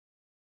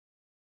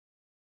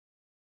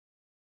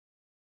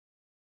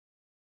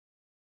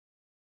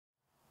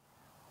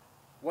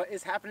What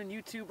is happening,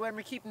 YouTube?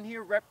 Vladimir Keaton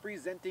here,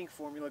 representing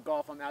Formula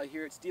Golf. I'm out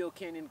here at Steel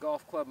Canyon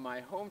Golf Club, my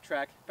home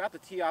track. About to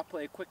tee off,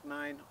 play a quick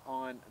 9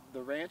 on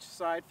the ranch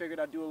side. Figured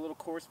I'd do a little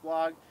course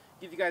vlog,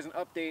 give you guys an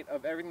update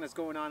of everything that's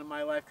going on in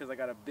my life because I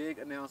got a big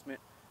announcement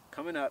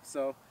coming up.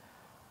 So,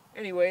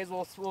 anyways,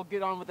 we'll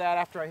get on with that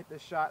after I hit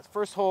this shot.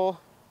 First hole,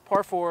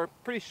 par 4,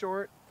 pretty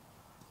short.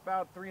 It's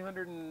about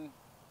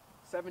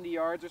 370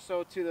 yards or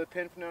so to the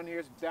pin from down here.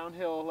 It's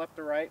downhill left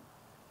to right.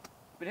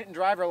 Been hitting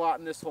driver a lot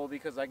in this hole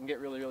because I can get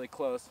really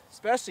close,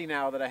 especially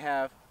now that I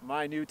have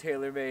my new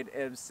TaylorMade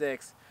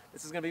M6.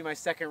 This is going to be my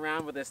second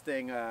round with this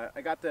thing.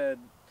 I got the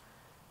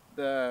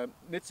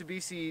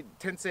Mitsubishi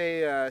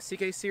Tensei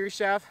CK series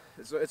shaft.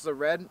 It's the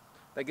red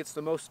that gets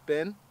the most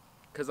spin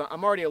because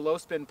I'm already a low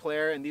spin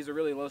player and these are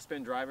really low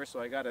spin drivers, so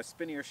I got a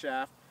spinnier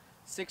shaft,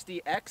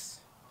 60X.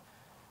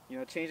 You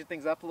know, changing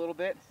things up a little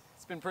bit.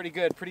 It's been pretty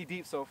good, pretty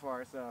deep so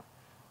far, so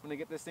I'm going to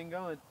get this thing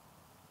going.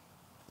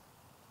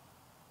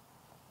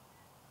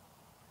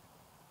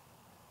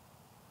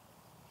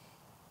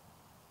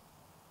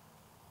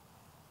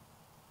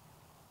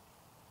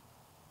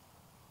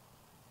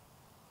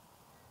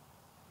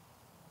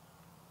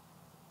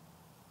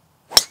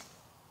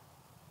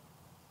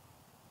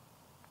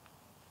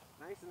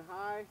 Nice and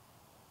high,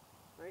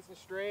 nice and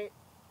straight.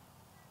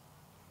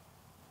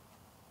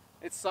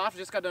 It's soft,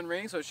 just got done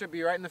raining, so it should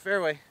be right in the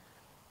fairway.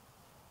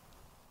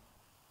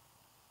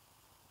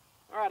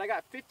 Alright, I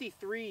got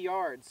 53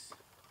 yards.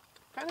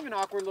 Kind of an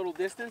awkward little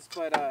distance,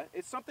 but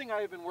it's something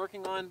I've been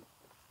working on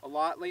a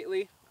lot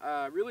lately.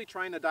 Really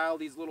trying to dial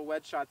these little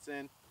wedge shots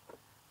in.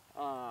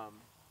 But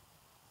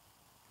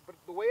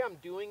the way I'm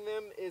doing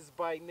them is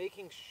by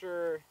making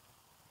sure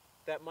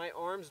that my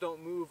arms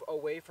don't move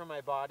away from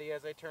my body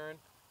as I turn.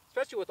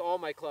 Especially with all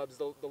my clubs,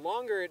 the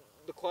longer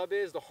the club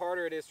is, the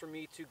harder it is for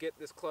me to get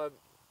this club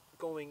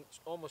going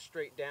almost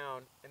straight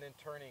down and then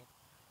turning.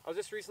 I was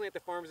just recently at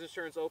the Farmers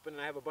Insurance Open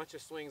and I have a bunch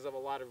of swings of a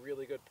lot of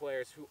really good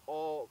players who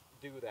all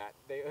do that.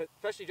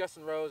 Especially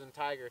Justin Rose and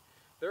Tiger.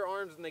 Their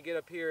arms when they get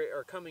up here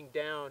are coming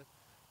down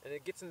and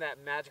it gets in that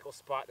magical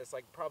spot that's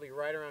like probably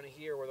right around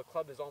here where the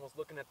club is almost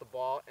looking at the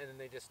ball and then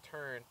they just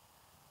turn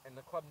and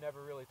the club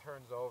never really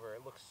turns over.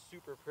 It looks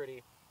super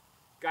pretty.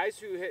 Guys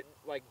who hit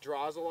like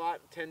draws a lot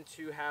tend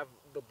to have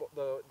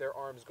their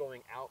arms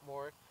going out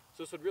more.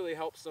 So this would really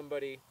help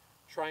somebody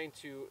trying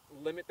to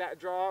limit that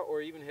draw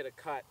or even hit a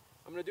cut.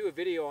 I'm going to do a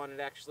video on it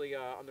actually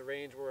on the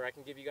range where I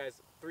can give you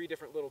guys 3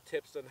 different little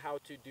tips on how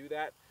to do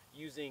that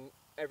using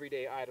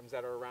everyday items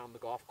that are around the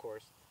golf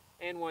course.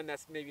 And one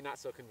that's maybe not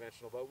so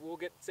conventional, but we'll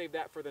save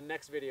that for the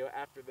next video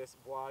after this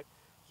vlog.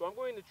 So I'm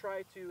going to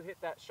try to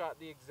hit that shot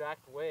the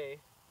exact way.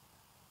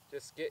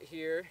 Just get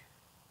here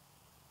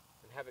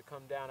and have it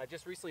come down. I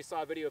just recently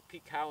saw a video of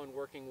Pete Cowan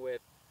working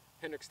with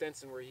Henrik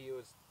Stenson where he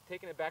was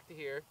taking it back to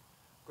here,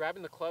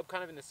 grabbing the club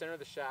kind of in the center of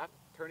the shaft,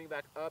 turning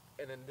back up,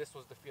 and then this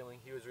was the feeling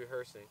he was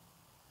rehearsing.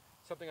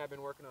 Something I've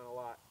been working on a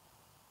lot.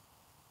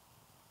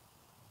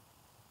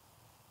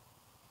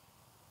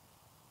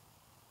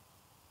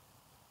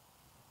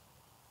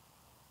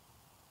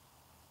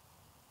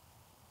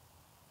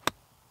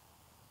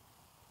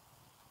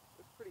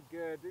 That's pretty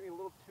good. Maybe a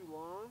little too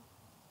long.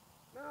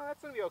 No,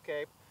 that's gonna be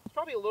okay. It's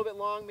probably a little bit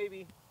long,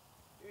 maybe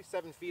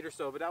 7 feet or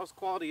so, but that was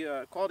quality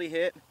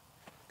hit.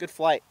 Good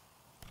flight.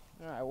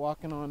 All right,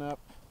 walking on up.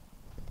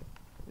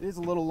 It is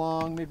a little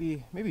long,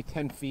 maybe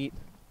 10 feet.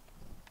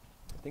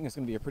 I think it's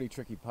gonna be a pretty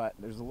tricky putt.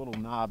 There's a little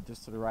knob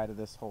just to the right of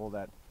this hole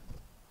that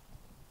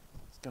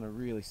it's gonna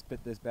really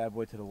spit this bad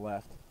boy to the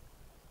left.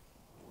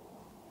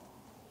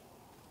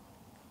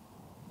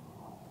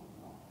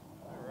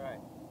 All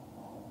right.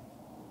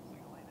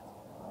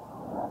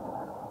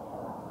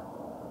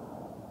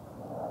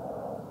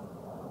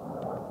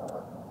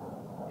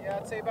 Yeah,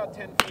 I'd say about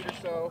 10 feet or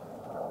so.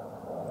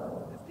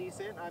 It's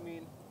decent. I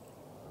mean,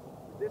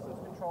 the distance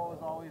control is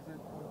always an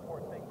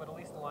important thing, but at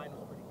least the line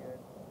was pretty good.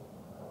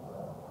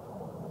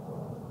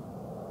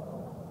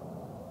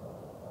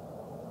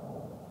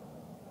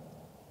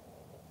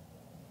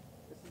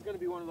 This is going to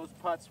be one of those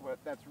putts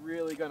that's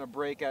really going to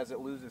break as it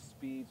loses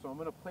speed, so I'm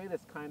going to play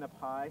this kind of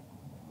high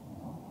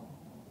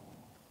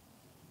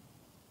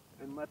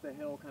and let the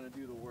hill kind of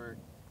do the work.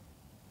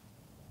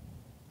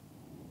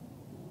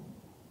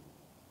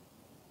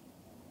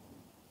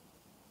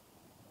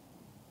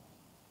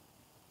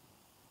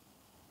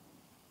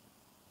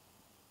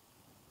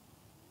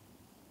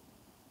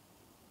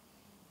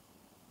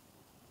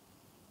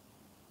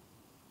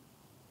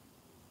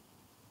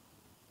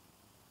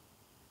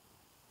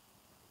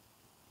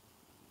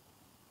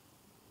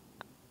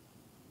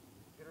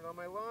 On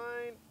my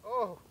line.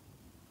 Oh,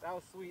 that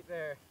was sweet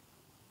there.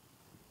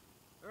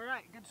 All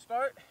right, good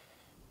start.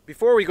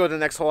 Before we go to the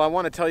next hole, I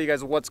want to tell you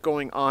guys what's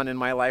going on in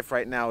my life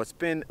right now. It's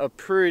been a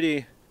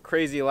pretty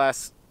crazy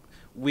last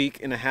week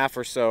and a half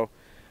or so.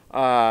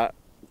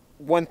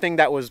 One thing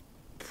that was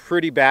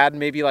pretty bad,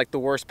 maybe like the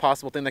worst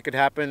possible thing that could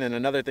happen, and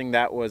another thing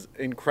that was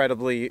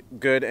incredibly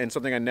good and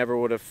something I never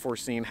would have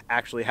foreseen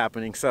actually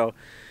happening. So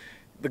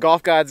the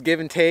golf gods give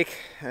and take,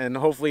 and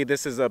hopefully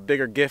this is a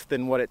bigger gift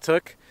than what it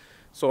took.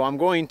 So I'm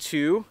going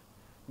to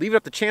leave it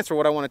up to chance for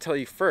what I want to tell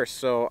you first.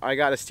 So I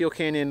got a Steel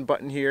Canyon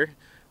button here.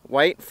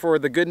 White for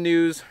the good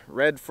news,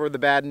 red for the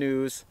bad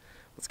news.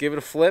 Let's give it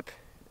a flip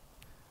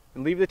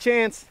and leave the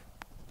chance.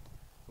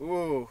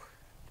 Ooh,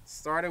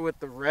 started with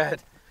the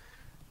red.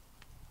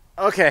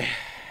 Okay,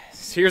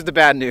 so here's the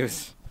bad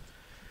news.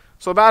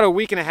 So about a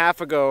week and a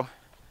half ago,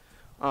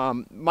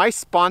 my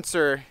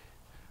sponsor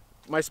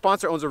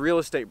owns a real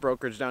estate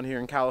brokerage down here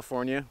in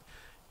California,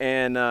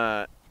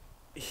 and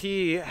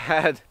he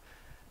had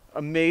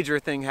a major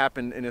thing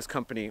happen in his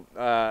company.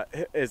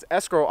 His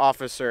escrow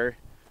officer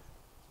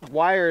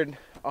wired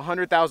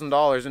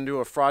 $100,000 into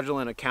a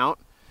fraudulent account,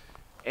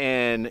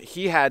 and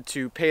he had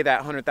to pay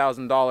that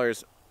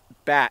 $100,000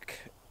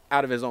 back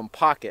out of his own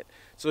pocket.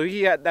 So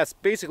that's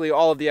basically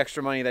all of the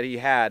extra money that he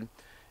had.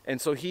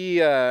 And so he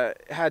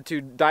had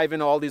to dive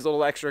into all these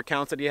little extra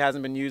accounts that he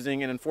hasn't been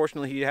using, and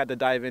unfortunately he had to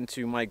dive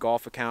into my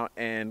golf account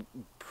and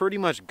pretty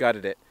much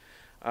gutted it.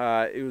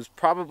 It was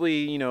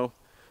probably, you know,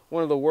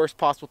 one of the worst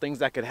possible things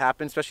that could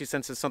happen, especially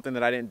since it's something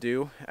that I didn't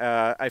do.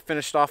 I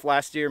finished off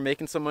last year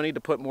making some money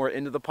to put more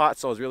into the pot,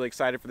 so I was really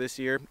excited for this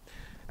year,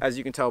 as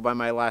you can tell by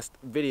my last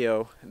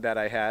video that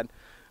I had.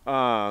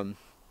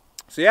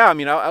 So yeah, I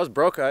mean, I was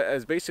broke. I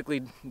was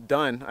basically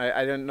done.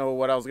 I didn't know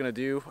what I was gonna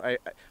do. I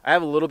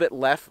have a little bit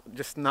left,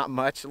 just not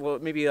much,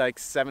 maybe like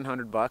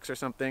 $700 or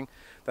something,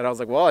 that I was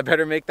like, well, I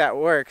better make that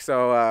work.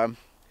 So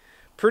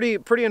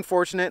pretty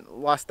unfortunate.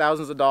 Lost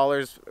thousands of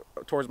dollars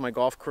towards my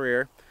golf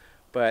career.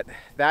 But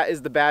that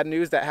is the bad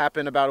news that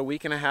happened about a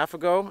week and a half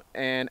ago.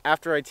 And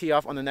after I tee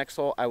off on the next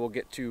hole, I will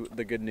get to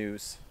the good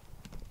news.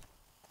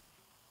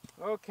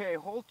 Okay,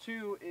 hole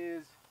 2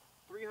 is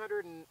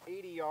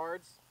 380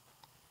 yards.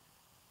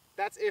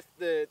 That's if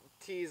the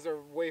tees are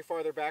way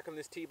farther back on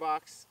this tee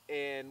box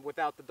and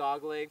without the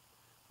dog leg.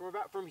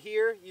 From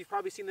here, you've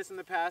probably seen this in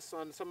the past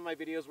on some of my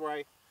videos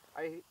where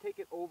I take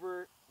it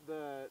over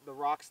the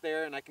rocks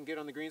there and I can get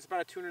on the green. It's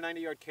about a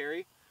 290 yard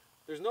carry.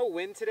 There's no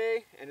wind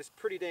today and it's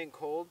pretty dang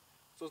cold.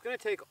 So it's going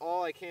to take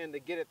all I can to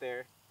get it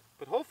there.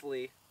 But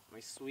hopefully, my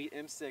sweet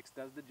M6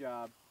 does the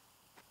job.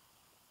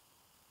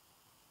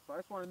 So I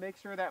just want to make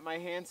sure that my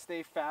hands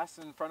stay fast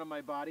in front of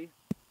my body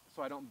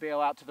so I don't bail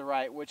out to the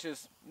right, which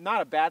is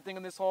not a bad thing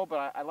in this hole,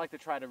 but I like to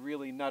try to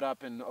really nut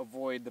up and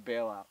avoid the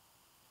bailout.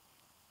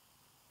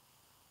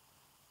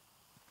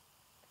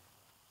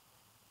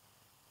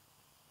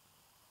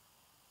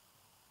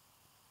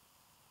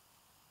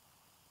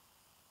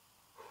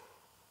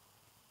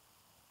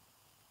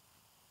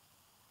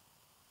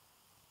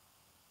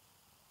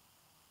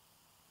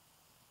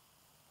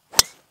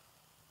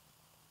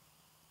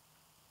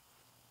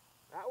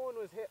 That one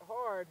was hit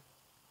hard.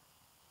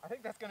 I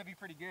think that's going to be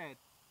pretty good.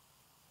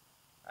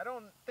 I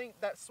don't think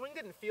that swing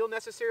didn't feel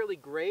necessarily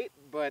great,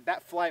 but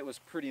that flight was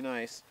pretty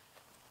nice.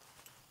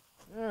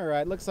 All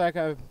right, looks like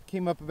I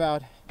came up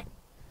about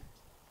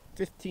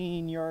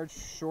 15 yards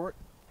short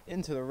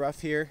into the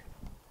rough here.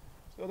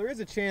 So there is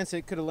a chance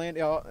it could have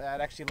landed. Oh, that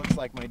actually looks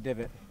like my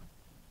divot.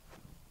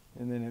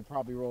 And then it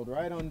probably rolled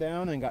right on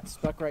down and got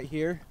stuck right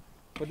here.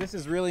 But this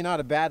is really not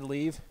a bad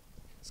leave.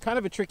 It's kind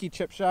of a tricky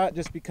chip shot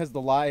just because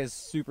the lie is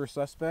super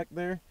suspect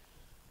there.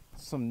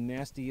 Some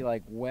nasty,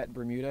 like, wet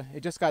Bermuda.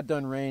 It just got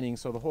done raining,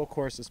 so the whole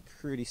course is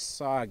pretty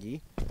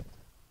soggy.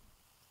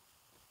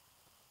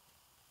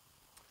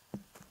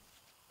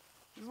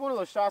 This is one of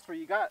those shots where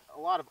you got a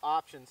lot of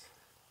options.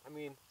 I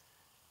mean,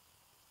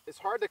 it's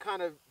hard to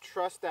kind of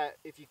trust that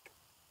if you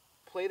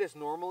play this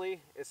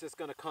normally, it's just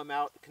going to come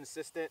out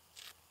consistent.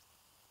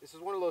 This is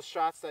one of those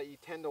shots that you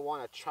tend to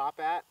want to chop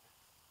at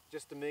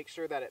just to make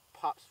sure that it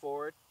pops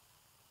forward.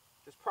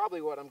 That's probably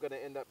what I'm going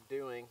to end up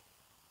doing.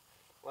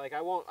 Like,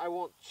 I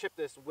won't chip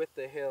this with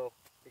the hill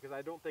because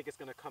I don't think it's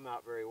going to come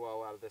out very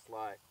well out of this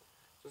lie.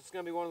 So it's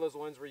going to be one of those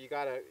ones where you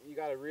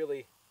gotta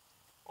really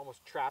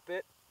almost trap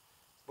it.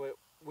 But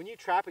when you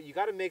trap it, you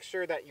got to make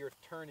sure that you're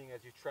turning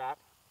as you trap.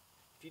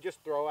 If you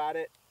just throw at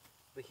it,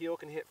 the heel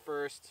can hit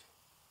first,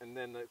 and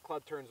then the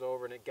club turns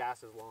over and it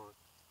gasses long.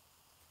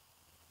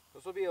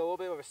 This will be a little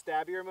bit of a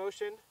stabbier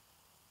motion,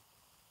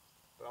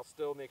 but I'll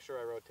still make sure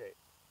I rotate.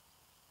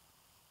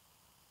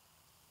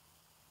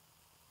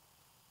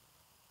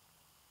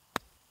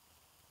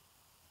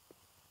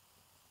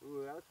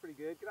 Ooh, that looks pretty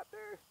good. Get up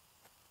there.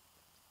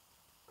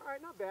 All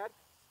right, not bad.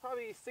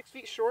 Probably 6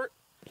 feet short.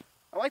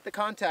 I like the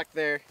contact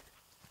there.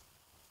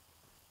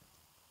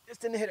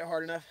 Just didn't hit it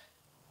hard enough.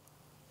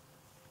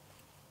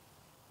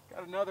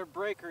 Got another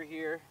breaker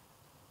here.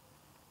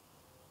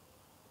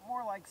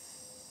 More like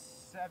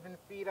 7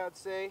 feet, I'd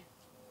say.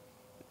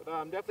 But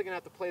I'm definitely gonna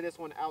have to play this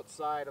one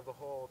outside of the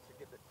hole to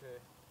get it to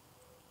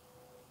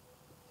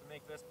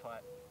make this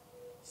putt.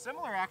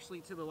 Similar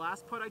actually to the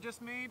last putt I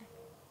just made,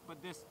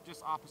 but this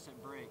just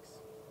opposite breaks.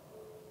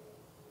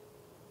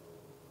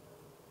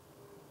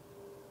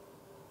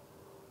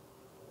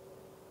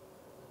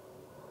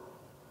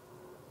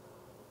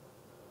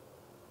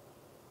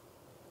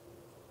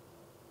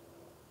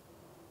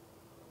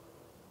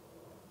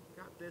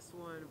 Got this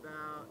one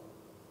about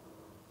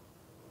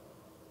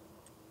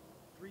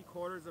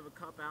 3/4 of a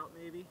cup out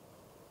maybe.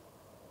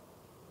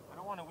 I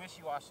don't want to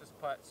wishy-wash this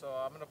putt, so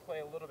I'm going to play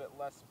a little bit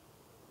less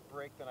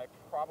break than I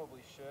probably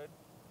should.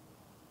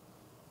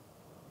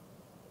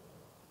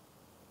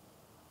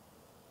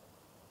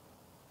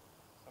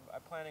 So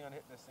I'm planning on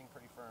hitting this thing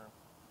pretty firm.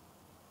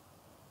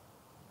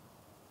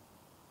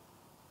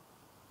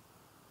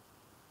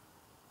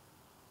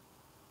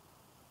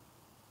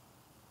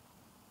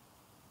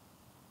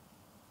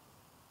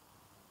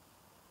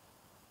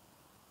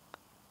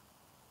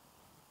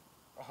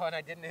 Oh, and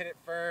I didn't hit it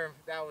firm.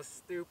 That was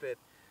stupid.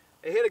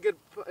 It hit a good,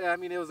 I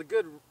mean, it was a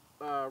good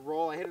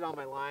roll. I hit it on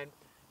my line.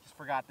 Just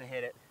forgot to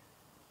hit it.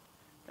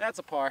 That's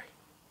a par.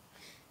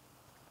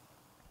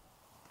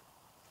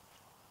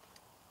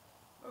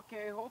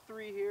 Okay, hole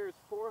 3 here is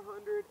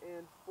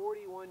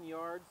 441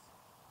 yards.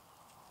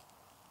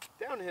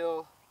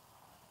 Downhill.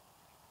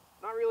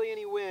 Not really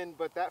any wind,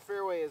 but that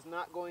fairway is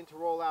not going to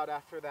roll out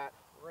after that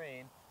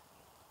rain.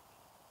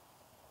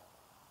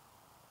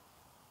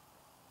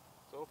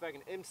 So if I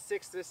can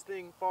M6 this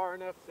thing far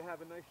enough to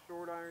have a nice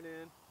short iron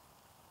in,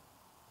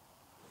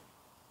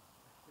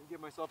 and give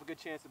myself a good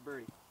chance at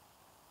birdie.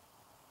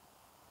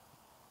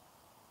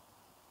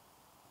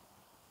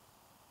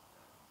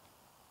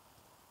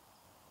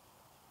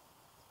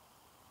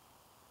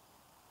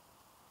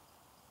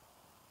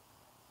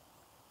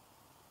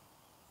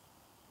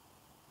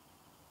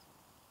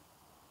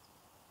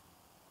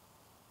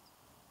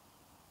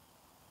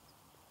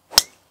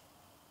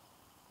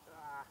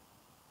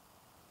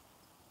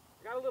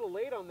 Got a little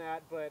late on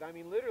that, but I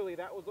mean literally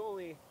that was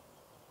only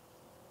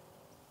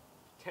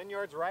 10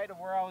 yards right of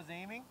where I was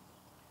aiming.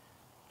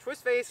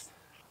 Twist face,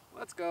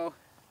 let's go.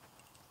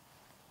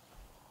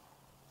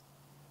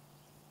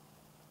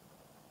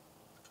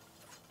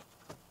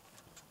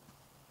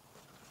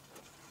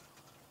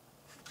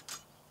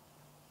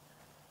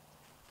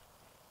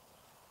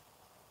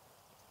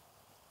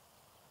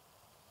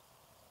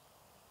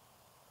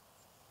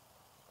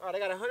 All right, I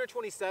got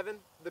 127.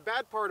 The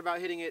bad part about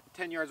hitting it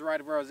 10 yards right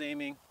of where I was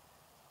aiming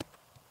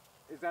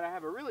is that I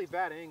have a really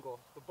bad angle.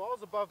 The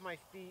ball's above my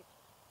feet.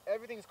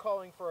 Everything's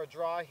calling for a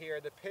draw here.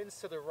 The pin's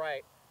to the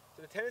right.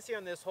 So the tendency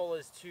on this hole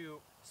is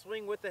to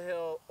swing with the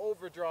hill,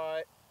 overdraw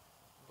it,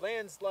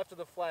 lands left of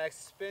the flag,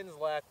 spins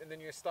left, and then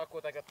you're stuck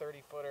with like a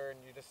 30-footer and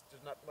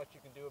there's not much you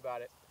can do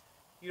about it.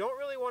 You don't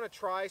really want to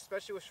try,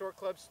 especially with short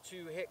clubs,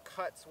 to hit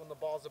cuts when the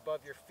ball's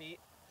above your feet.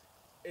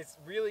 It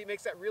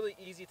makes that really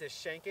easy to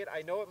shank it.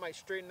 I know it might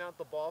straighten out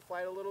the ball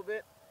flight a little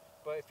bit,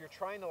 but if you're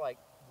trying to like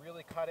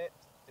really cut it,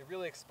 it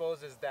really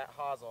exposes that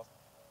hosel.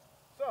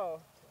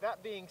 So,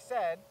 that being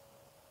said,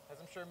 as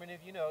I'm sure many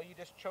of you know, you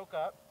just choke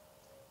up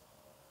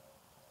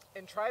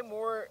and try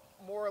more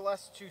or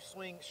less to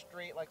swing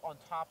straight, like on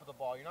top of the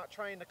ball. You're not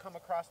trying to come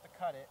across to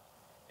cut it,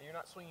 and you're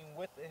not swinging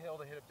with the hill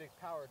to hit a big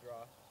power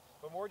draw,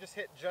 but more just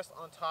hit just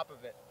on top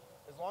of it.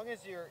 As long as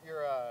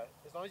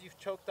as long as you've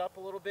choked up a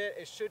little bit,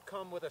 it should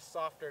come with a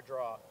softer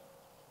draw.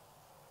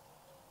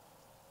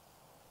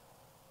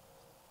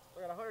 So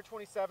I got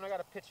 127. I got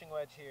a pitching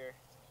wedge here.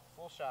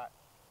 Full shot,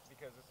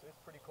 because it's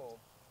pretty cold.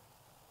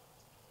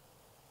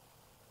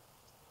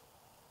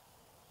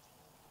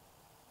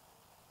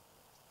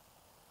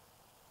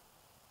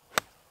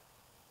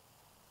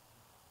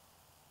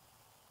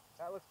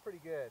 That looks pretty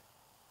good.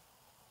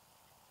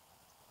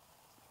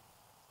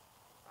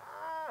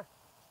 Ah!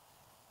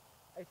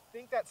 I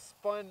think that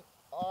spun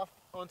off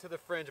onto the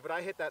fringe, but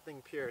I hit that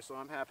thing pure, so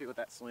I'm happy with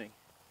that swing.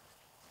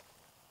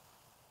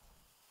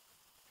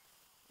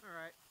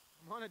 Alright,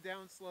 I'm on a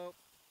downslope,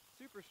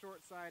 super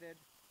short-sided.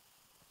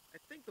 I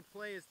think the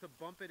play is to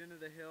bump it into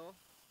the hill,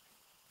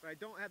 but I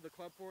don't have the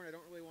club for it and I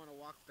don't really want to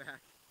walk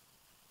back.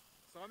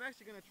 So I'm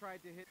actually going to try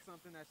to hit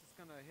something that's just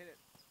going to hit it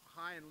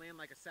high and land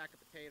like a sack of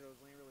potatoes,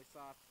 land really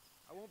soft.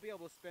 I won't be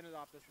able to spin it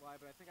off this lie,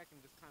 but I think I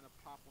can just kind of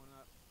pop one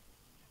up.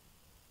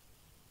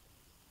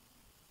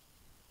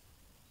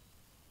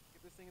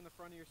 Get this thing in the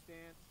front of your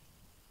stance.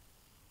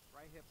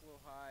 Right hip a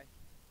little high.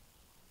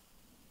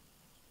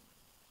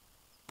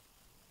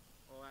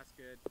 Oh, that's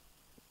good.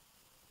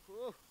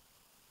 Cool.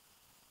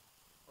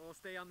 Oh,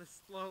 stay on the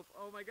slope.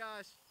 Oh my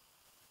gosh.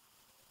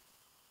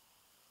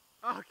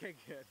 Okay,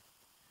 good.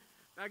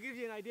 That'll give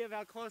you an idea of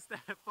how close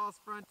that false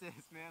front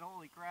is, man.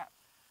 Holy crap.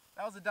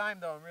 That was a dime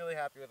though. I'm really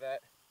happy with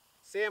that.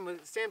 Sam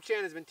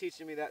Chan has been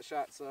teaching me that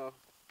shot, so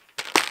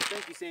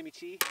thank you, Sammy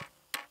Chi.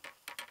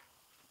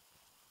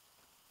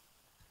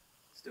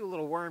 Let's do a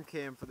little worm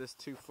cam for this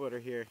 2-footer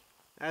here.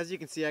 As you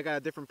can see, I got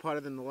a different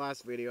putter than the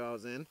last video I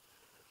was in.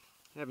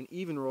 I have an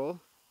even roll.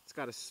 It's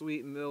got a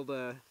sweet milled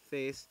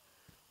face.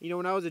 You know,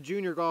 when I was a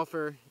junior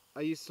golfer,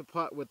 I used to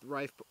putt with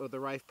the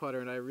Rife putter,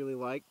 and I really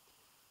liked.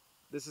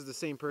 This is the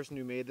same person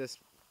who made this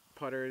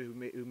putter,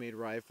 who made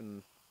Rife,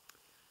 and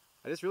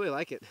I just really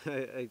like it.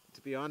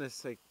 To be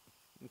honest,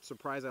 I'm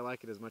surprised I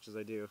like it as much as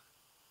I do.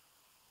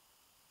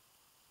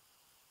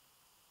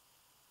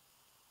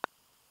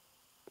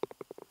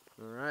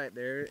 Alright,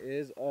 there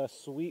is a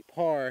sweet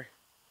par.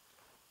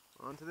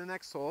 On to the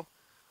next hole.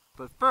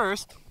 But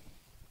first,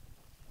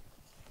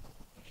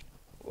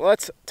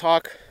 let's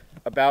talk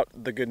about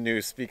the good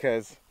news,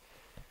 because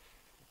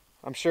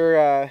I'm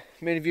sure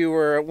many of you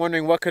were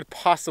wondering what could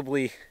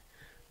possibly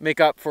make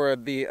up for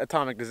the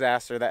atomic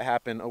disaster that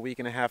happened a week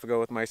and a half ago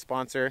with my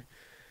sponsor.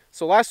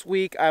 So last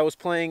week I was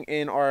playing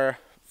in our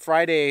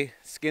Friday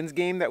skins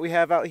game that we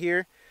have out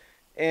here,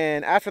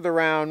 and after the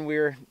round we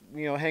were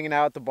hanging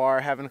out at the bar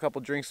having a couple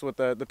drinks with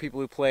the people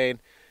who played,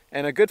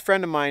 and a good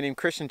friend of mine named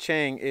Christian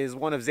Chang is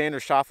one of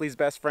Xander Schauffele's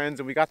best friends,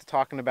 and we got to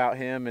talking about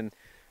him and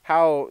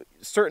how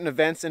certain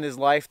events in his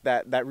life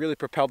that really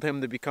propelled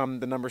him to become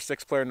the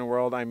 #6 player in the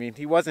world. I mean,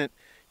 he was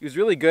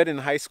really good in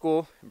high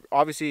school.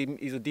 Obviously,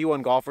 he's a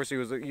D1 golfer, so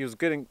he was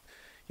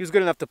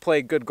good enough to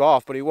play good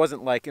golf, but he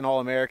wasn't like an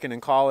All-American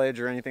in college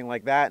or anything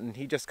like that. And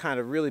he just kind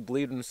of really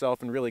believed in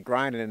himself and really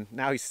grinded. And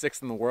now he's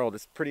 6th in the world.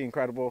 It's pretty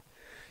incredible.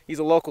 He's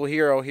a local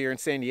hero here in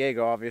San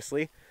Diego,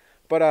 obviously.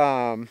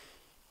 But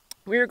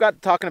we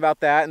got talking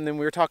about that, and then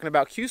we were talking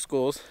about Q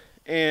schools.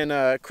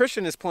 And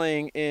Christian is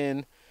playing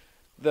in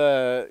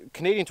the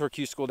Canadian Tour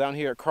Q school down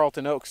here at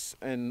Carlton Oaks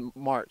in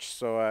March.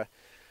 So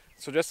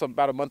just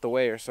about a month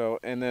away or so.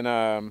 And then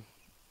a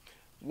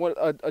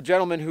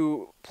gentleman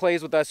who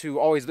plays with us, who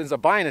always ends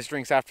up buying us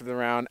drinks after the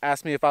round,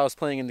 asked me if I was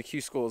playing in the Q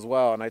school as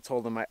well, and I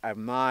told him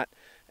I'm not.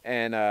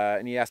 And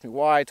he asked me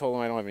why. I told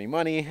him I don't have any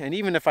money, and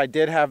even if I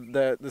did have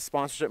the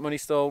sponsorship money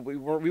still, we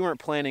weren't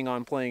planning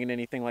on playing in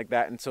anything like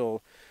that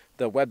until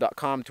the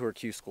Web.com Tour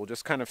Q school.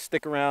 Just kind of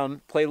stick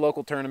around, play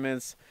local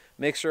tournaments,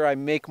 make sure I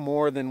make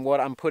more than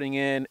what I'm putting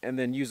in, and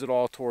then use it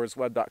all towards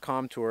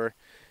Web.com Tour,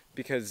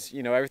 because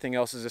everything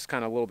else is just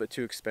kind of a little bit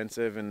too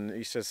expensive, and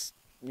it's just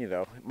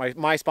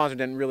my sponsor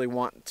didn't really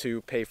want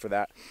to pay for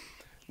that.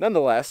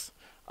 Nonetheless,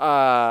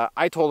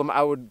 I told him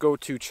I would go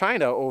to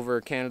China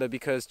over Canada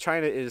because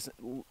China is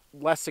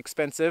less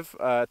expensive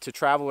to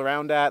travel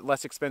around at,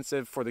 less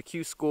expensive for the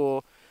Q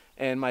school,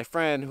 and my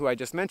friend who I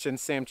just mentioned,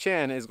 Sam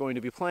Chen, is going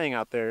to be playing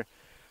out there.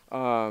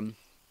 And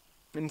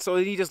so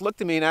he just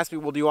looked at me and asked me,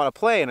 well, do you want to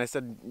play? And I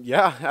said,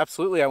 yeah,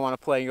 absolutely, I want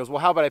to play. And he goes, well,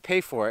 how about I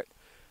pay for it?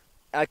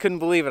 I couldn't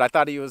believe it. I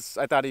thought he was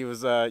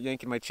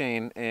yanking my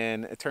chain,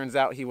 and it turns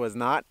out he was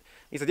not.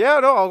 He said, yeah,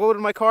 no, I'll go to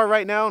my car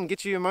right now and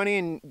get you your money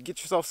and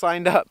get yourself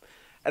signed up.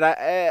 And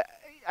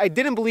I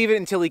didn't believe it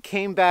until he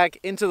came back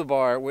into the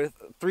bar with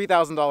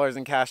 $3,000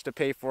 in cash to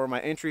pay for my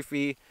entry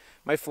fee,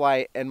 my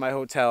flight, and my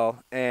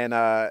hotel. And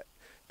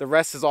the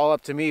rest is all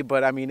up to me.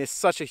 But I mean, it's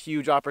such a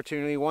huge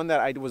opportunity, one that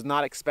I was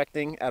not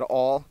expecting at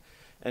all,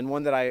 and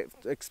one that I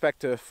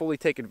expect to fully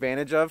take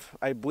advantage of.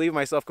 I believe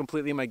myself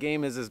completely. My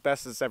game is as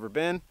best as it's ever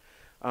been.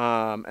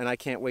 And I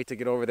can't wait to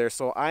get over there.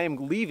 So I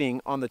am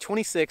leaving on the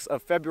 26th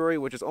of February,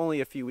 which is only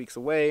a few weeks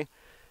away,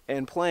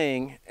 and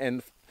playing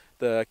in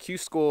the Q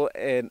school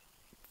in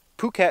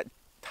Phuket,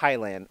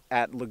 Thailand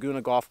at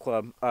Laguna Golf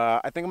Club.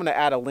 I think I'm going to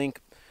add a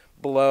link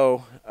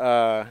below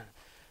to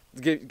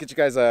get you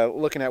guys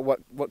looking at what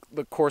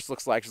the course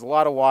looks like. There's a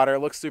lot of water. It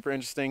looks super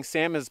interesting.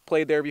 Sam has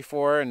played there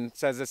before and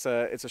says it's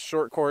a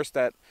short course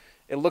that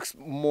it looks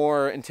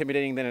more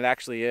intimidating than it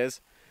actually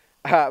is.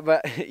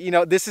 But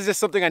this is just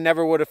something I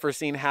never would have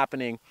foreseen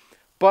happening.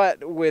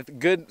 But with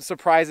good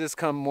surprises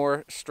come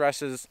more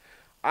stresses.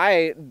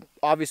 I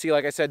obviously,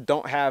 like I said,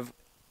 don't have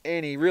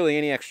really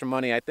any extra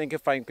money. I think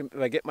if I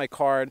get my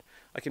card,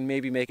 I can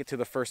maybe make it to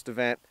the first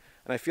event.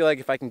 And I feel like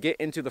if I can get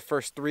into the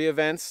first 3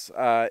 events,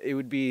 it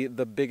would be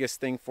the biggest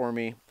thing for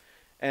me.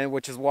 And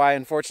which is why,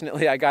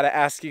 unfortunately, I got to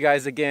ask you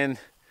guys again,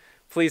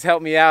 please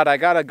help me out. I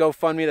got a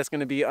GoFundMe that's going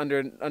to be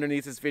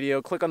underneath this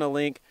video. Click on the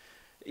link.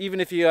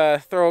 Even if you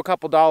throw a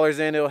couple dollars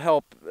in, it'll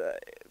help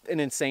an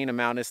insane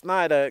amount. It's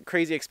not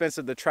crazy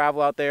expensive to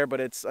travel out there,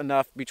 but it's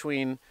enough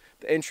between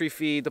the entry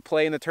fee, to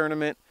play in the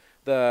tournament,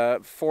 the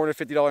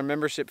 $450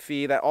 membership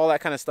fee, that all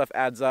that kind of stuff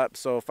adds up.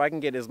 So if I can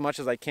get as much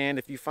as I can,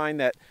 if you find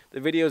that the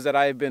videos that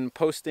I've been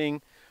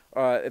posting,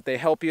 if they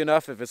help you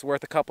enough, if it's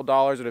worth a couple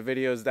dollars, or the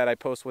videos that I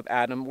post with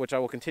Adam, which I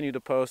will continue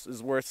to post,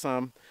 is worth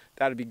some,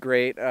 that'd be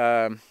great.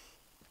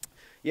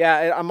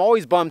 Yeah, I'm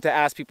always bummed to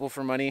ask people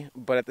for money,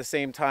 but at the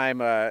same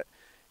time,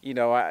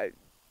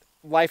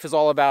 life is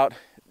all about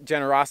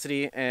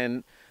generosity,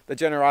 and the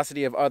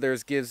generosity of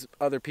others gives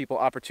other people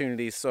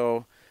opportunities.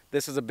 So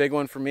this is a big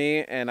one for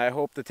me, and I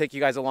hope to take you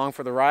guys along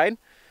for the ride.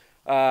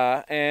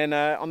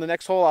 On the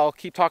next hole, I'll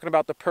keep talking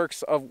about the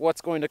perks of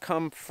what's going to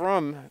come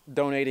from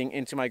donating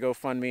into my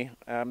GoFundMe.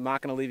 I'm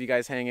not going to leave you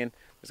guys hanging.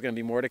 There's going to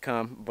be more to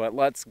come, but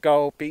let's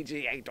go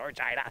PGA Tour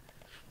China.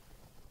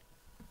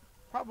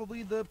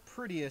 Probably the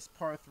prettiest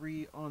par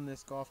 3 on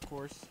this golf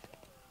course,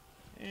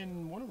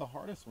 and one of the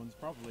hardest ones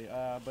probably,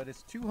 but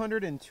it's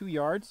 202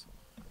 yards.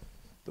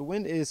 The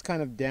wind is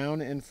kind of down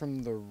and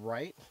from the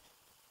right.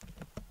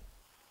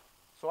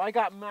 So I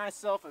got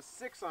myself a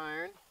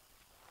 6-iron.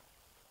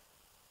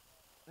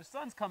 The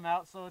sun's come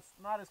out, so it's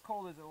not as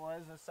cold as it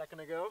was a second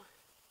ago.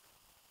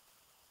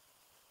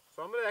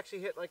 So I'm going to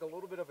actually hit like a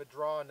little bit of a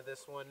draw into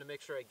this one to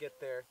make sure I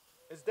get there.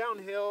 It's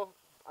downhill,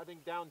 I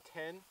think down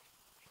 10.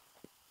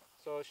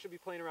 So it should be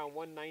playing around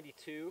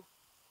 192,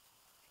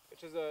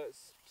 which is a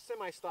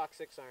semi-stock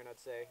 6-iron, I'd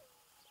say,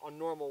 on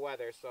normal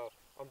weather. So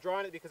I'm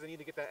drawing it because I need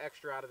to get that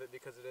extra out of it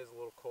because it is a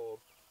little cold.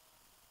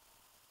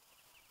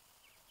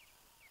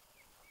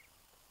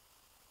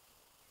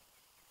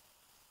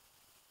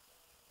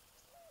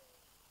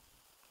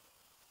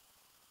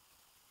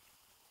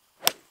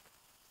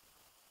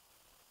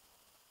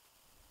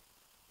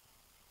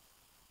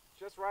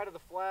 Just right of the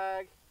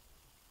flag.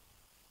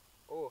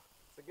 Oh,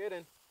 it's a good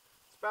one.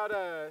 It's about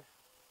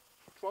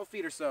 12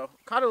 feet or so.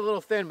 Caught it a little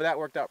thin, but that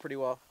worked out pretty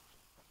well.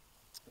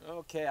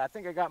 Okay, I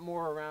think I got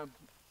more around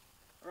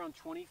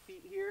 20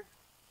 feet here,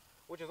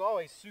 which is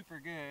always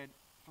super good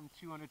from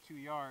 202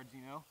 yards,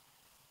 you know.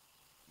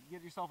 You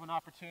get yourself an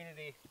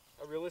opportunity,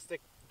 a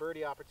realistic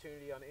birdie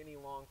opportunity on any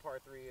long par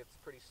 3. It's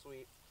pretty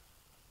sweet.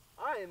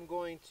 I am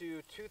going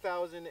to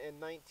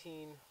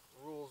 2019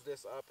 rules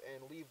this up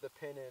and leave the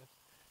pin in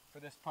for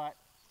this putt.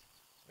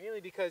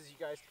 Mainly because you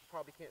guys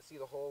probably can't see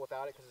the hole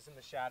without it because it's in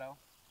the shadow.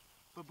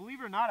 But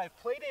believe it or not, I've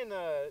played in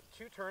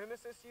 2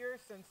 tournaments this year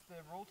since the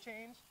rule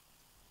change.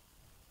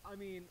 I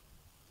mean,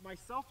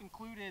 myself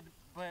included,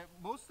 but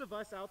most of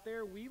us out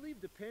there, we leave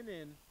the pin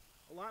in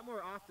a lot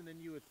more often than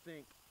you would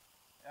think.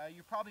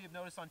 You probably have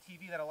noticed on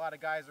TV that a lot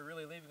of guys are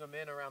really leaving them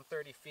in around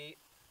 30 feet.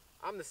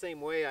 I'm the same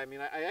way. I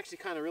mean, I actually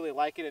kind of really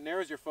like it. It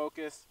narrows your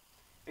focus.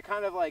 It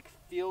kind of like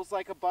feels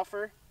like a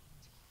buffer.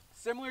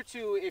 Similar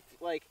to if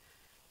like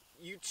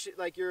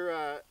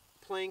your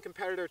playing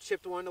competitor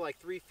chipped one to like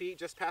 3 feet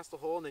just past the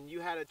hole, and then you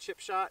had a chip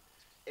shot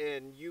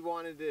and you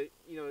wanted to,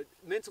 you know,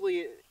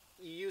 mentally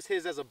you use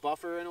his as a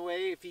buffer in a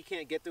way. If he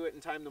can't get to it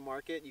in time to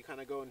mark it, you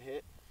kind of go and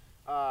hit.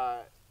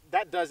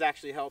 That does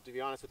actually help, to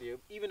be honest with you.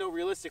 Even though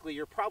realistically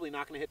you're probably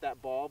not going to hit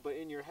that ball, but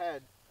in your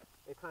head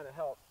it kind of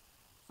helps.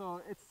 So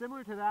it's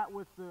similar to that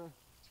with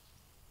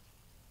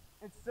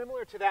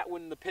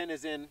when the pin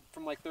is in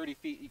from like 30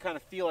 feet. You kind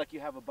of feel like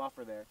you have a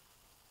buffer there.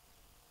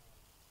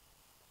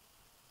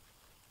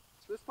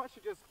 So this putt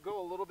should just go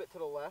a little bit to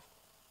the left.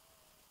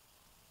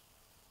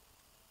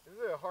 This is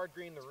a hard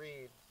green to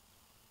read.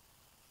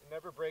 It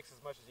never breaks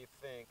as much as you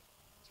think.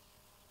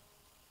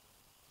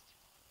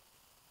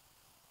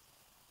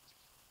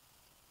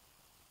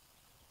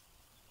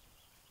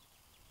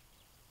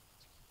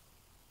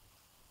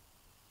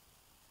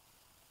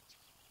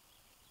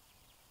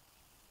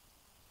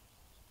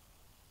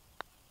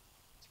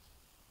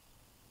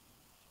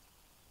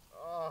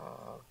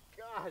 Oh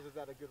gosh, is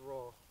that a good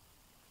roll.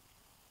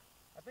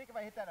 I think if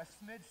I hit that a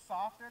smidge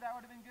softer, that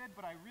would have been good,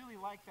 but I really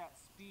like that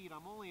speed.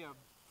 I'm only 1.5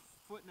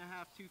 feet,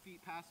 2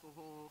 feet past the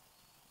hole.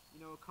 You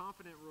know, a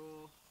confident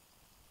roll.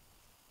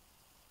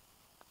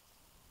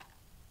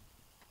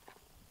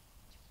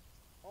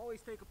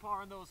 Always take a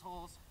par on those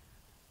holes.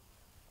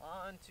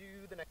 On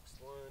to the next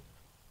one.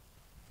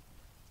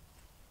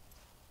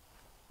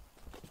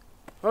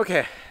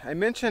 Okay, I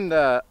mentioned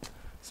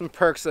some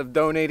perks of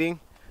donating.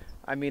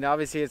 I mean,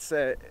 obviously it's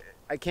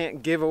I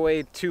can't give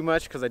away too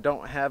much because I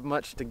don't have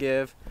much to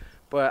give,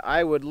 but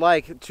I would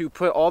like to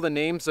put all the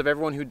names of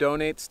everyone who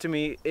donates to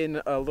me in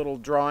a little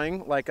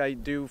drawing like I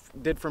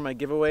did for my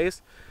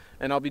giveaways,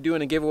 and I'll be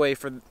doing a giveaway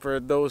for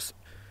those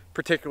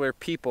particular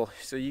people.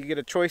 So you get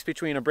a choice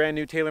between a brand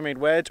new TaylorMade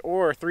wedge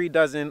or 3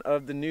 dozen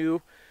of the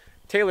new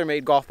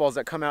TaylorMade golf balls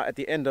that come out at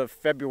the end of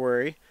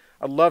February.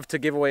 I'd love to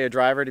give away a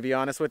driver, to be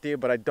honest with you,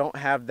 but I don't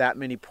have that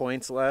many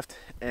points left,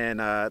 and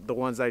the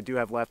ones I do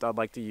have left I'd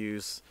like to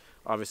use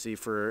obviously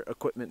for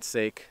equipment's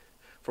sake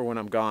for when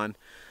I'm gone.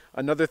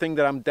 Another thing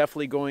that I'm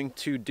definitely going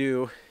to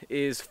do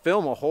is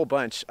film a whole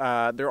bunch.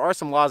 There are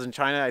some laws in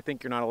China. I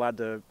think you're not allowed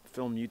to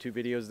film YouTube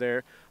videos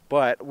there,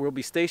 but we'll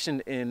be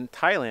stationed in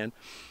Thailand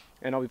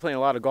and I'll be playing a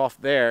lot of golf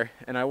there,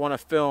 and I want to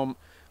film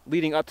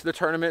leading up to the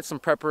tournament, some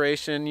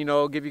preparation, you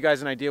know, give you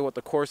guys an idea what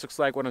the course looks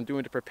like, what I'm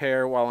doing to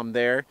prepare while I'm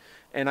there.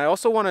 And I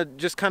also want to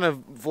just kind of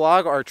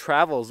vlog our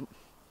travels.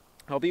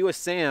 I'll be with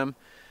Sam,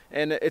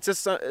 and it's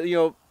just, you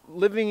know,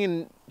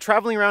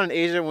 traveling around in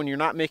Asia when you're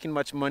not making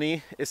much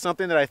money is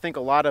something that I think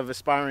a lot of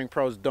aspiring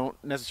pros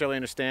don't necessarily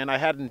understand. I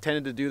had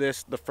intended to do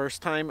this the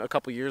first time a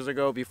couple years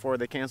ago before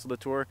they canceled the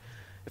tour,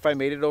 if I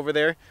made it over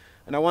there.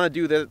 And I want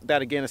to do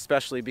that again,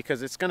 especially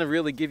because it's going to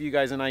really give you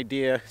guys an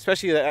idea,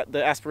 especially the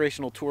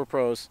aspirational tour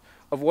pros,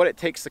 of what it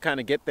takes to kind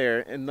of get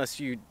there, unless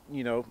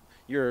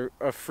you're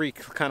a freak,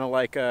 kind of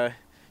like the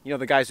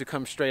guys who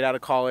come straight out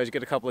of college,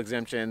 get a couple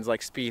exemptions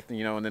like Spieth,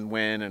 and then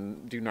win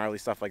and do gnarly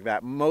stuff like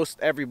that. Most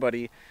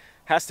everybody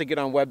has to get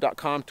on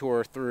Web.com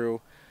tour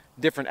through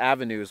different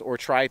avenues, or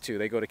try to.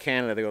 They go to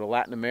Canada, they go to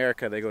Latin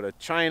America, they go to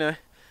China,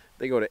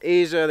 they go to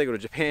Asia, they go to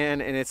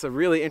Japan, and it's a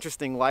really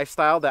interesting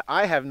lifestyle that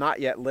I have not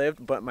yet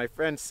lived, but my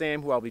friend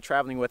Sam, who I'll be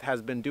traveling with,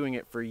 has been doing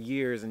it for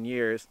years and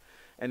years,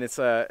 and it's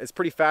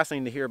pretty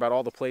fascinating to hear about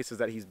all the places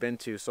that he's been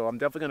to. So I'm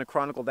definitely going to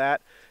chronicle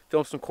that,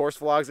 film some course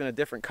vlogs in a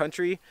different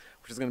country,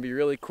 which is going to be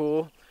really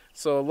cool.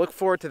 So look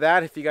forward to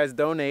that if you guys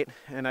donate,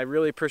 and I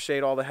really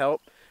appreciate all the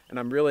help, and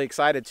I'm really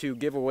excited to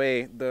give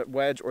away the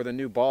wedge or the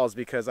new balls,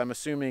 because I'm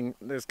assuming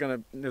there's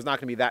not going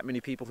to be that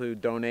many people who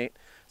donate,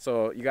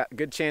 so you got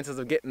good chances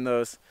of getting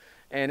those.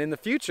 And in the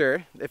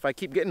future, if I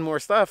keep getting more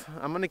stuff,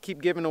 I'm going to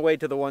keep giving away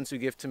to the ones who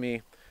give to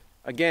me.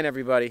 Again,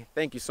 everybody,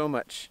 thank you so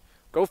much.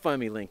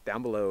 GoFundMe link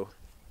down below.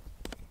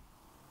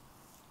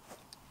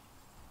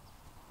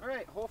 All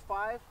right, hole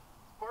 5,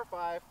 par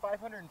 5,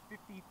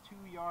 552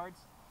 yards.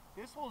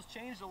 This hole's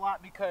changed a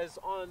lot because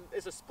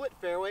it's a split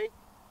fairway,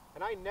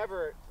 and I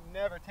never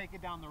take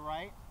it down the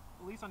right,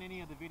 at least on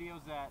any of the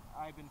videos that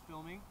I've been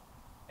filming.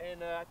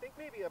 And I think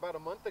maybe about a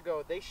month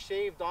ago, they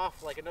shaved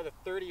off like another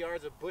 30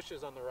 yards of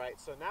bushes on the right.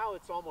 So now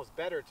it's almost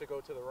better to go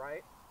to the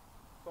right.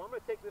 So I'm going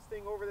to take this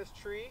thing over this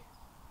tree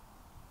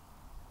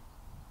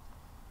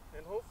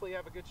and hopefully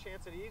have a good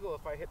chance at eagle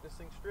if I hit this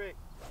thing straight.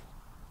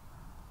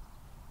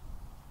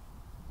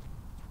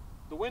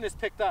 The wind has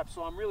picked up,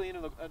 so I'm really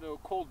into a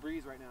cold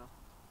breeze right now.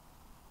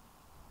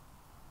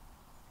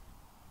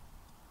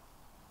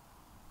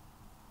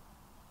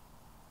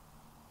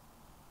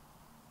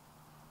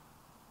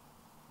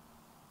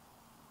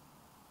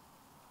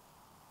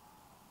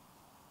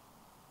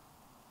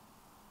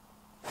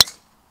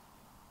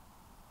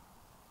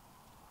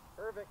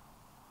 Perfect.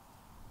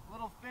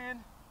 Little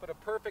thin, but a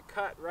perfect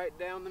cut right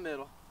down the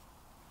middle.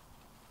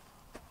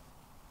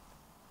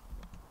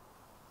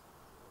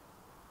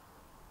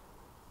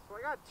 So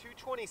I got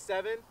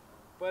 227,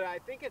 but I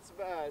think it's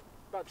about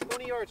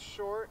 20 yards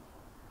short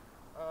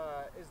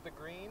is the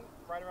green,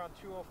 right around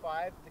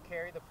 205 to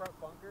carry the front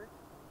bunker.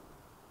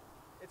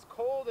 It's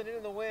cold and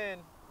in the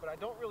wind, but I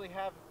don't really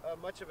have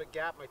much of a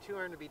gap. My 2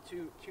 iron to be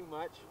too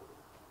much.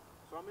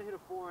 So I'm gonna hit a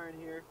 4 iron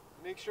here.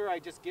 Make sure I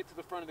just get to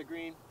the front of the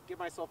green, give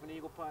myself an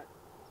eagle putt,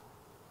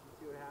 and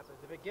see what happens.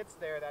 If it gets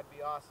there, that'd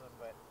be awesome,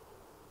 but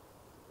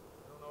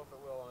I don't know if it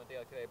will on a day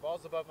like today.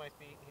 Ball's above my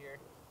feet here,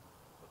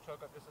 so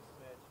choke up just a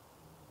smidge.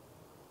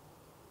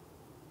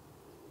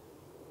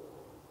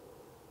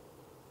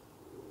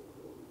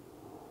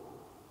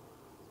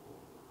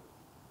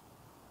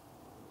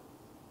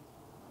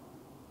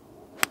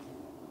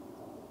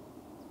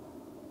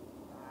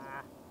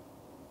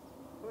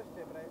 Pushed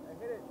it, but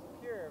I hit it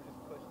pure, just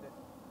pushed it.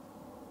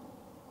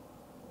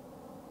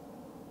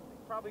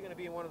 Probably going to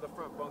be in one of the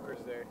front bunkers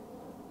there.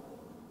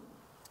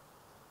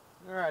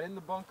 Alright, in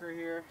the bunker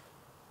here.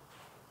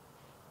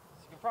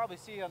 As you can probably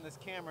see on this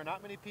camera,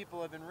 not many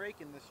people have been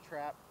raking this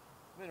trap.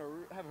 I'm going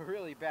to have a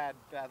really bad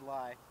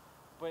lie.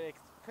 But it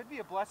could be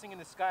a blessing in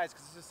disguise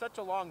because this is such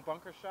a long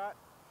bunker shot.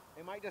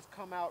 It might just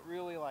come out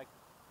really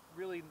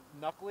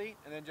knuckly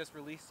and then just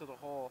release to the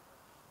hole.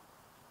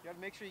 You got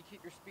to make sure you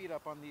keep your speed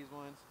up on these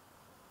ones.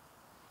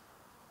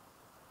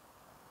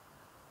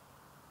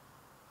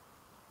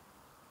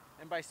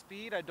 And by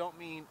speed, I don't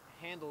mean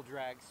handle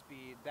drag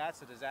speed.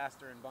 That's a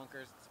disaster in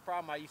bunkers. It's a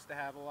problem I used to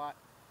have a lot.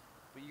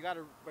 But you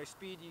gotta, by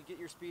speed, you get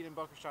your speed in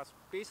bunker shots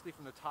basically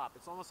from the top.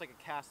 It's almost like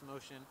a cast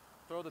motion.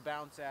 Throw the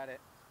bounce at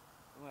it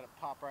and let it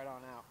pop right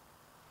on out.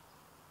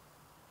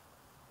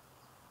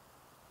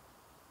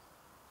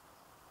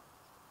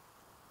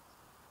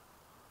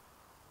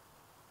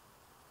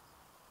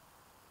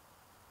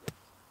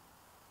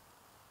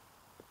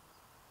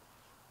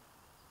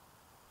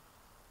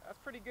 That's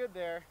pretty good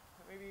there.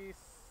 Maybe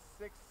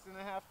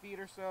 6.5 feet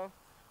or so.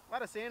 A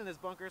lot of sand in this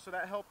bunker, so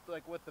that helped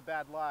like with the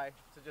bad lie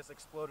to just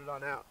explode it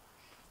on out.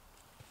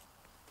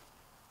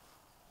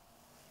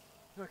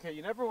 Okay,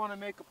 you never want to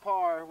make a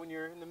par when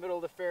you're in the middle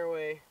of the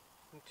fairway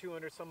and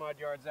 200 some odd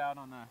yards out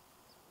on a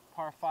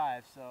par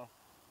 5, so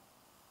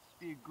this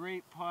would be a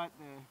great putt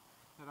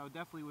that I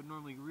definitely would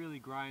normally really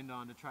grind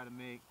on to try to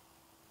make.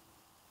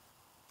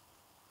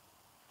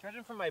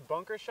 Judging from my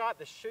bunker shot,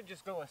 this should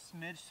just go a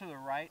smidge to the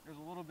right. There's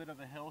a little bit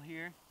of a hill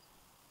here.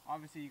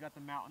 Obviously you got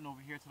the mountain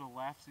over here to the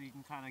left, so you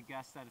can kind of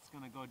guess that it's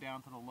going to go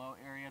down to the low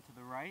area to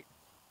the right.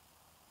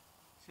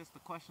 It's just a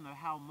question of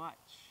how much.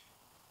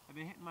 I've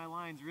been hitting my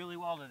lines really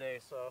well today,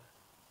 so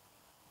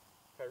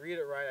if I read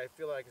it right, I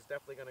feel like it's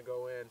definitely going to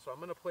go in. So I'm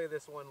going to play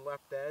this one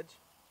left edge.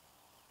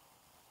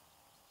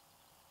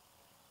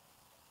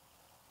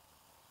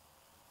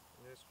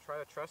 And just try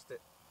to trust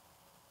it.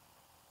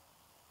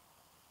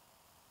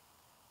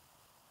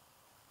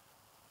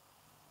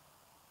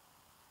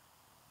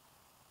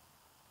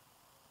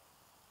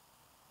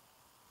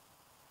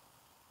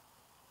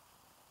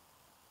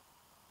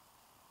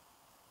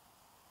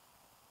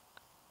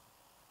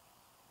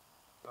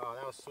 Oh,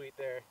 that was sweet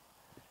there.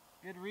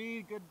 Good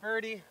read, good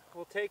birdie.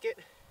 We'll take it.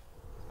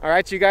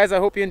 Alright, you guys, I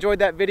hope you enjoyed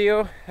that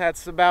video.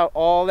 That's about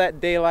all that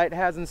daylight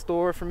has in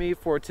store for me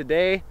for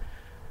today.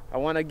 I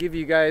want to give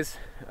you guys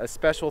a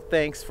special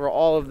thanks for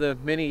all of the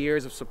many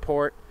years of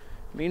support.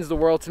 It means the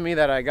world to me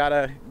that I got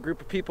a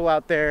group of people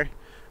out there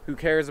who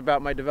cares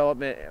about my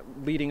development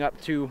leading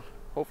up to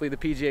hopefully the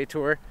PGA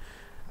Tour.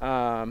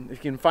 If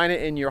you can find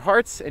it in your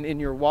hearts and in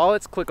your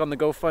wallets, click on the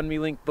GoFundMe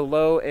link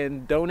below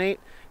and donate.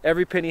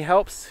 Every penny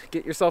helps.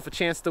 Get yourself a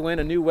chance to win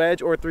a new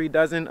wedge or 3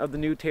 dozen of the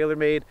new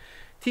TaylorMade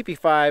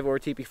TP5 or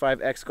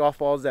TP5X golf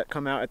balls that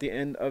come out at the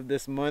end of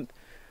this month.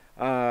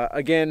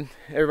 Again,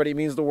 everybody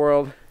means the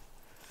world.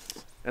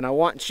 And I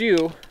want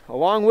you,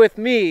 along with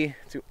me,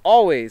 to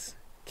always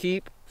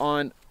keep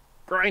on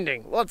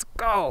grinding. Let's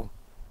go!